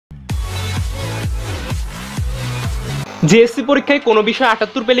GSC পরীক্ষায় কোনো বিষয়ে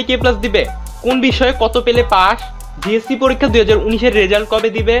 ৭৮ পেলে কি প্লাস দিবে, কোন বিষয়ে কত পেলে পাস, জিএসসি পরীক্ষা 2019-এর রেজাল্ট কবে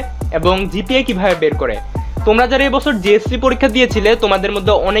দিবে এবং জিপিএ কিভাবে বের করে। তোমরা যারা এবছর জিএসসি পরীক্ষা দিয়েছিলে তোমাদের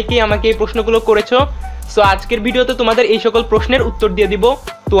মধ্যে অনেকেই আমাকে এই প্রশ্নগুলো করেছো। সো আজকের ভিডিওতে তোমাদের এই সকল প্রশ্নের উত্তর দিয়ে দিব।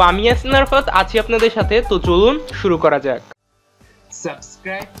 তো আমি আরাফাত আছি আপনাদের সাথে। তো চলুন শুরু করা যাক।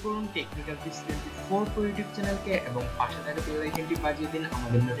 সাবস্ক্রাইব করুন টেকনিক্যাল টিপস 24 ইউটিউব চ্যানেলকে এবং পাশে থাকা বেল আইকনটি বাজিয়ে দিন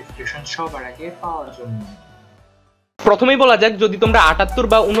আমাদের নোটিফিকেশন সবার আগে পাওয়ার জন্য। প্রথমেই বলা যাক, যদি তোমরা ৭৮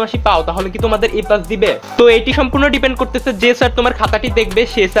 বা ৭৯ পাও তাহলে কি তোমাদের এ প্লাস দিবে। তো এটি সম্পূর্ণ ডিপেন্ড করতেছে যে স্যার তোমার খাতাটি দেখবে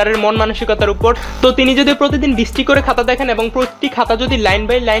সে স্যারের মন মানসিকতার উপর। তো তিনি যদি প্রতিদিন 20টি করে খাতা দেখেন এবং প্রতিটি খাতা যদি লাইন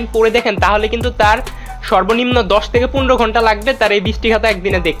বাই লাইন পড়ে দেখেন তাহলে কিন্তু তার সর্বনিম্ন 10 থেকে 15 ঘন্টা লাগবে তার এই 20টি খাতা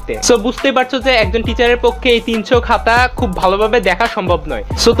একদিনে দেখতে। সো বুঝতেই পারছো যে একজন টিচারের পক্ষে এই 300 খাতা খুব ভালোভাবে দেখা সম্ভব নয়।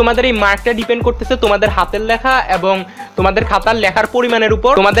 সো তোমাদের এই মার্কটা ডিপেন্ড করতেছে তোমাদের হাতের লেখা এবং তোমাদের খাতার লেখার পরিমাণের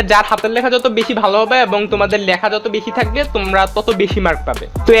উপর। তোমাদের যার হাতের লেখা যত বেশি ভালো হবে এবং তোমাদের লেখা যত বেশি থাকবে তোমরা তত বেশি মার্ক পাবে।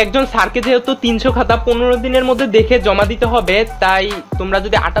 তো একজন স্যারকে যেহেতু 300 খাতা 15 দিনের মধ্যে দেখে জমা দিতে হবে, তাই তোমরা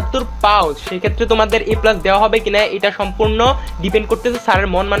যদি ৭৮ পাও সেক্ষেত্রে তোমাদের এ প্লাস দেওয়া হবে কিনা এটা সম্পূর্ণ ডিপেন্ড করতেছে স্যারের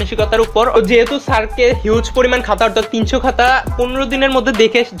মন মানসিকতার উপর। যেহেতু স্যারকে হিউজ পরিমাণ খাতা অর্থাৎ 300 খাতা 15 দিনের মধ্যে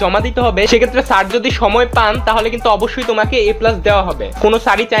দেখে জমা দিতে হবে, সেক্ষেত্রে স্যার যদি সময় পান তাহলে কিন্তু অবশ্যই তোমাকে এ প্লাস দেওয়া হবে। কোনো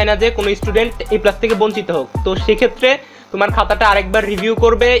স্যারই চায় না যে কোনো স্টুডেন্ট এ প্লাস থেকে বঞ্চিত হোক। তো সেক্ষেত্রে তোমার খাতাটা আরেকবার রিভিউ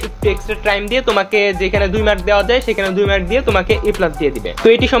করবে, একটু এক্সট্রা টাইম দিয়ে তোমাকে যেখানে 2 মার্ক দেওয়া যায় সেখানে 2 মার্ক দিয়ে তোমাকে এ প্লাস দিয়ে দিবে। তো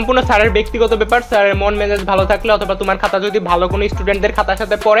এটি সম্পূর্ণ স্যারের ব্যক্তিগত ব্যাপার। স্যারের মন মেজাজ ভালো থাকলে অথবা তোমার খাতা যদি ভালো কোনো স্টুডেন্টদের খাতার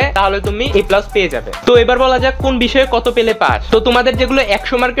সাথে পড়ে তাহলে তুমি এ প্লাস পেয়ে যাবে। তো এবার বলা যাক কোন বিষয়ে কত পেলে পাস। তো তোমাদের যেগুলো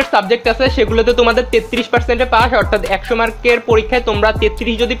 100 মার্কের সাবজেক্ট আছে সেগুলোতে তোমাদের 33% পাস, অর্থাৎ 100 মার্কের পরীক্ষায় তোমরা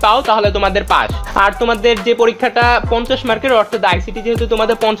 33 যদি পাও তাহলে তোমাদের পাস। আর তোমাদের যে পরীক্ষাটা 50 মার্কের অর্থাৎ আইসিটি যেহেতু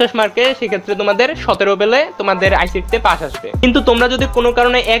তোমাদের 50 মার্কের, সেক্ষেত্রে তোমাদের 17 পেলে তোমাদের আইসিটিতে পাস আসবে। কিন্তু তোমরা যদি কোনো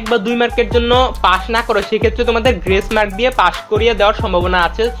কারণে 1 বা 2 মার্কের জন্য পাস না করো সেক্ষেত্রে তোমাদের গ্রেস মার্ক দিয়ে পাস করিয়ে দেওয়ার সম্ভাবনা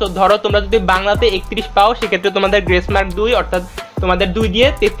আছে। তো ধরো তোমরা যদি বাংলাতে 31 পাও সেক্ষেত্রে তোমাদের গ্রেস মার্ক 2 অর্থাৎ তোমাদের 2 দিয়ে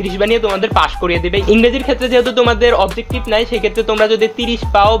 33 বানিয়ে তোমাদের পাস করিয়ে দেবে। ইংরেজির ক্ষেত্রে যেহেতু তোমাদের অবজেক্টিভ নাই সেক্ষেত্রে তোমরা যদি 30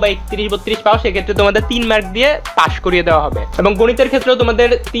 পাও বা 31-32 পাও সেক্ষেত্রে তোমাদের 3 মার্ক দিয়ে পাস করিয়ে দেওয়া হবে। এবং গণিতের ক্ষেত্রেও তোমাদের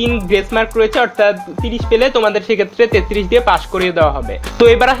 3 গ্রেস মার্ক রয়েছে অর্থাৎ 30 পেলে তোমাদের সেক্ষেত্রে 33 দিয়ে পাস করিয়ে দেওয়া হবে। তো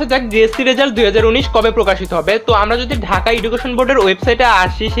এবার আসা যাক জিএসসি রেজাল্ট 2019 কবে প্রকাশিত হবে। তো আমরা যদি ঢাকা এডুকেশন বোর্ডের ওয়েবসাইটে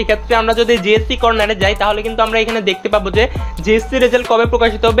আসি সেক্ষেত্রে আমরা যদি জিএসসি কর্নারে যাই তাহলে কিন্তু আমরা এখানে দেখতে পাবো যে জিএসসি রেজাল্ট কবে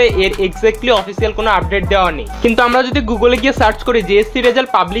প্রকাশিত হবে এর এক্স্যাক্টলি অফিসিয়াল কোনো আপডেট দেওয়া নেই। কিন্তু আমরা যদি গুগলে গিয়ে সার্চ করি জিএসসি রেজাল্ট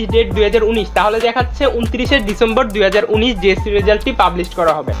পাবলিশ ডেট 2019 তাহলে দেখাচ্ছে 29শে ডিসেম্বর 2019 জিএসসি রেজাল্টটি পাবলিশ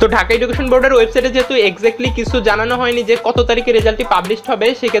করা হবে। তো ঢাকা এডুকেশন বোর্ডের ওয়েবসাইটে যেহেতু এক্স্যাক্টলি কিছু জানানো হয়নি যে কত তারিখে রেজাল্টটি পাবলিশ হবে,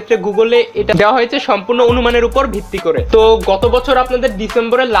 সেক্ষেত্রে গুগলে এটা দেওয়া হয়েছে সম্পূর্ণ অনুমানের উপর ভিত্তি করে। তো গত বছর আপনাদের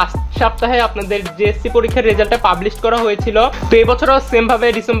ডিসেম্বরের লাস্ট সপ্তাহে আপনাদের জিএসসি পরীক্ষার রেজাল্টটা পাবলিশ করা হয়েছিল। তো এই বছরও সেম ভাবে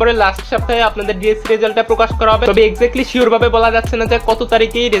ডিসেম্বরের লাস্ট সপ্তাহে আপনাদের জিএসসি রেজাল্টটা প্রকাশ করা হবে। তবে এক্স্যাক্টলি শিওর ভাবে বলা যাচ্ছে না যে কত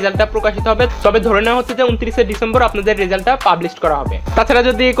তারিখে রেজাল্টটা প্রকাশিত হবে, তবে ধরে নেওয়া হচ্ছে যে 29শে ডিসেম্বর আপনাদের রেজাল্টটা পাবলিশ করা হবে। তাছাড়া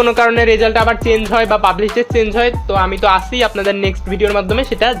যদি কোনো কারণে রেজাল্ট আবার চেঞ্জ হয় বা পাবলিশ ডেট চেঞ্জ হয় তো আমি তো আসি আপনাদের নেক্সট ভিডিওর মাধ্যমে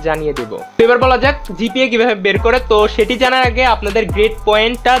সেটা জানিয়ে দেব। তো এবার বলা যাক জিপিএ কিভাবে বের করে। তো সেটি জানার আগে আপনাদের গ্রেড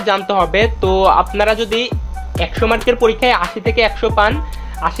পয়েন্টটা জানতে হবে। তো আপনারা যদি 100 মার্কের পরীক্ষায় 80 থেকে 100 পান,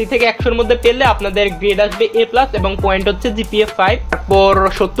 80 থেকে 100-এর মধ্যে পেলে আপনাদের গ্রেড আসবে এ প্লাস এবং পয়েন্ট হচ্ছে জিপিএ 5। তারপর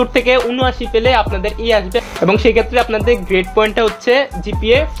 70 থেকে 79 পেলে আপনাদের ই আসবে এবং সেক্ষেত্রে আপনাদের গ্রেড পয়েন্টটা হচ্ছে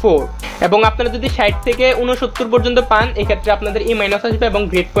জিপিএ 4। এবং আপনারা যদি 60 থেকে 69 পর্যন্ত পান এক্ষেত্রে আপনাদের ই মাইনাস আসবে এবং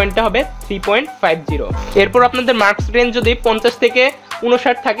গ্রেড পয়েন্টটা হবে 3.50। এরপর আপনাদের মার্কস রেঞ্জ যদি 50 থেকে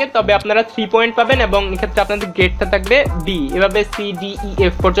 59 থাকে তবে আপনারা 3 পয়েন্ট পাবেন এবং এক্ষেত্রে আপনাদের গ্রেডটা থাকবে বি। এভাবে সি ডি ই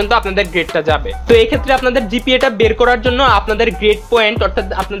এফ পর্যন্ত আপনাদের গ্রেডটা যাবে। তো এই ক্ষেত্রে আপনাদের জিপিএটা বের করার জন্য আপনাদের গ্রেড পয়েন্ট অর্থাৎ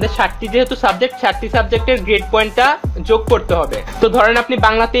আপনাদের 60টি যেহেতু সাবজেক্ট 60টি সাবজেক্টের গ্রেড পয়েন্টটা যোগ করতে হবে। তো ধরেন আপনি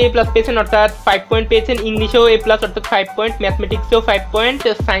বাংলাতে এ প্লাস পেয়েছেন অর্থাৎ 5 পয়েন্ট পেয়েছেন, ইংলিশেও এ প্লাস অর্থাৎ 5 পয়েন্ট, ম্যাথমেটিক্সেও 5 পয়েন্ট,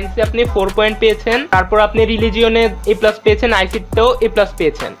 সায়েন্সে আপনি 4 পয়েন্ট পেয়েছেন, তারপর আপনি রিলিজিয়নে এ প্লাস পেয়েছেন, আইসিটিতেও এ প্লাস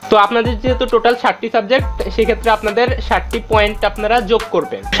পেয়েছেন। তো আপনাদের যেহেতু টোটাল 60টি সাবজেক্ট সেক্ষেত্রে আপনাদের 60টি পয়েন্ট আপনারা যোগ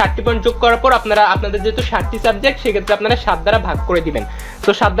করবেন। 60টি পয়েন্ট যোগ করার পর আপনাদের যেহেতু 60টি সাবজেক্ট সেক্ষেত্রে আপনারা 7 দ্বারা ভাগ করে দিবেন।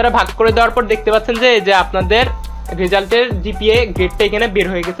 তো 7 দ্বারা ভাগ করে দেওয়ার পর দেখতে পাচ্ছেন যে আপনাদের রেজাল্টের জিপিএ গ্রেডটা এখানে বের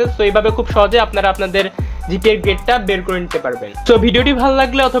হয়ে গেছে। সো এইভাবে খুব সহজে আপনারা আপনাদের জিপিএ গ্রেডটা বের করে নিতে পারবেন। সো ভিডিওটি ভালো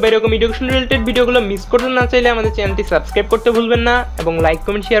লাগলে অথবা এরকম এডুকেশন রিলেটেড ভিডিওগুলো মিস করতে না চাইলে আমাদের চ্যানেলটি সাবস্ক্রাইব করতে ভুলবেন না এবং লাইক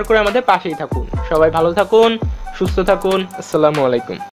কমেন্ট শেয়ার করে আমাদের পাশেই থাকুন। সবাই ভালো থাকুন, সুস্থ থাকুন। আসসালামু আলাইকুম।